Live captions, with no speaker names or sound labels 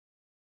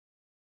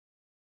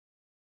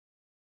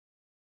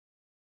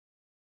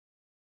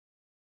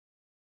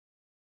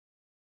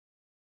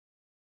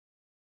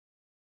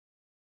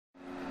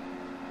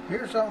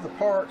Here's all the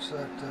parts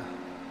that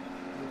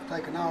we've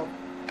taken off.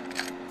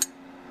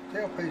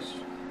 Tailpiece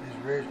is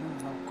original,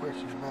 no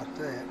question about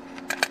that.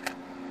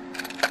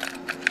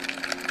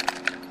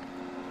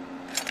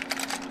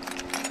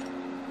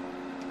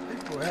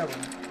 People have a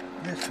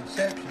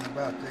misconception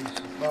about these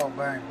ball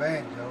bearing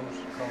banjos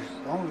because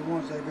the only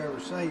ones they've ever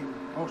seen,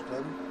 most of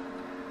them,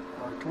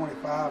 are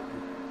 25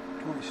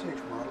 and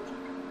 26 models.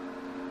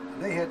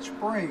 And they had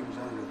springs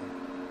under them.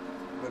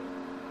 But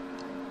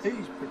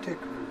this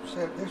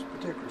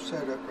particular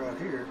setup right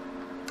here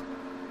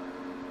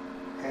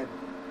had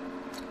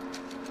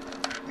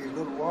these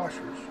little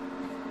washers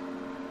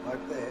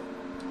like that,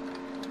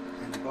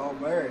 and the ball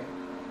bearing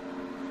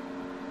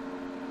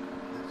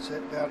that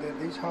set down in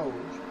these holes,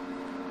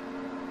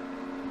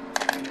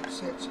 and it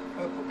sits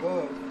up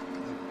above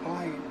the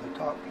plane, the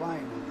top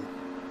plane of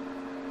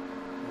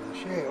the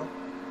shell.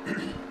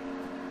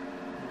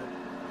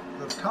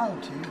 The little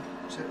tone tube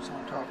sits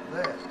on top of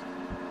that.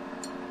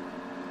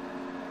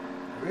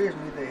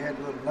 Originally they had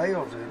little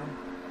nails in them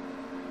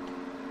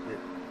that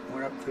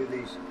went up through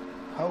these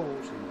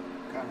holes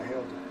and kind of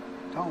held the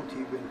tone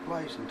tube in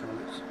place until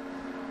it's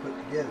put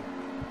together.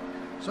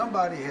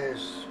 Somebody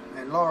has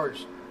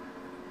enlarged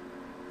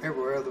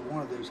every other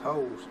one of these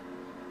holes.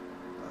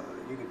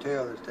 You can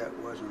tell that that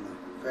wasn't a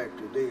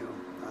factory deal.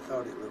 I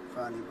thought it looked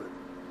funny, but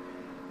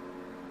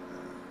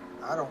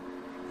I don't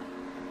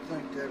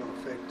think that'll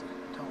affect the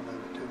tone of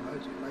it too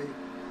much.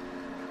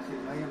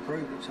 It may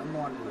improve it.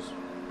 Someone was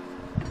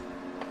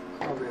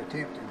probably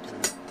attempting to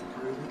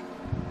improve it.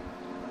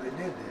 They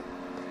did that.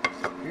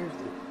 Here's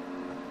the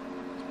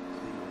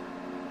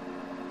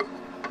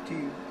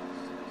tube,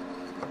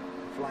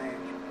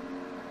 flange,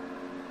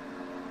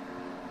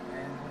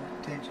 and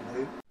the tension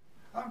hoop.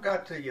 I've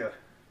got the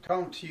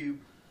tone tube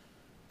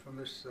from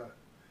this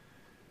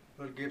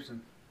little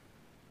Gibson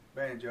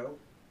Banjo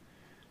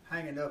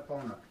hanging up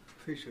on a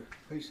piece of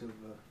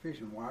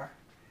fishing wire,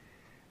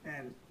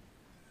 and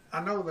I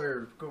know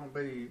there's going to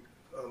be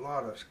a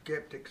lot of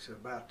skeptics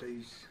about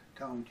these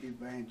tone tube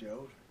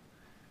banjos.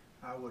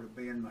 I would have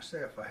been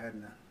myself if I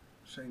hadn't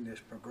seen this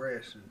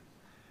progress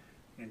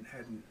and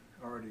hadn't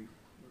already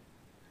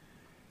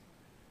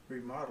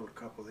remodeled a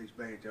couple of these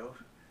banjos.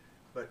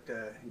 But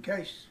in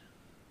case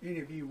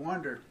any of you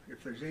wonder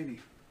if there's any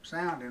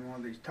sound in one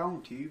of these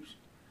tone tubes,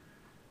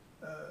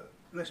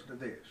 listen to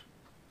this.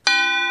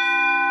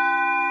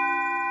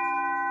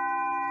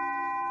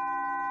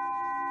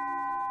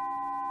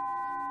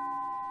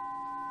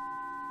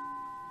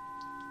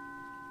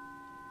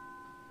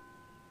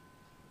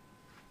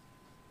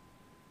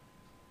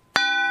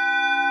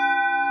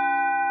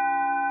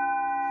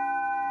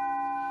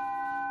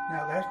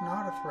 Now that's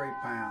not a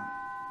 3-pound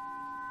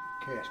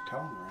cast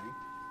tone ring.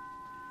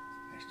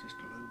 That's just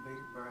a little bit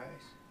of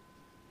brass.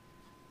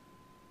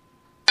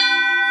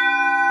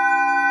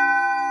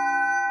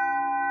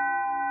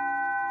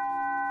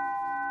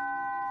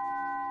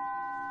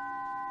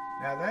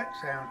 Now that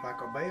sounds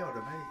like a bell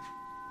to me.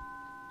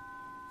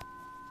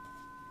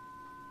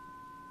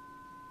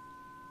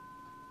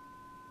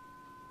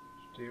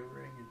 Still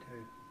ringing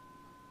too.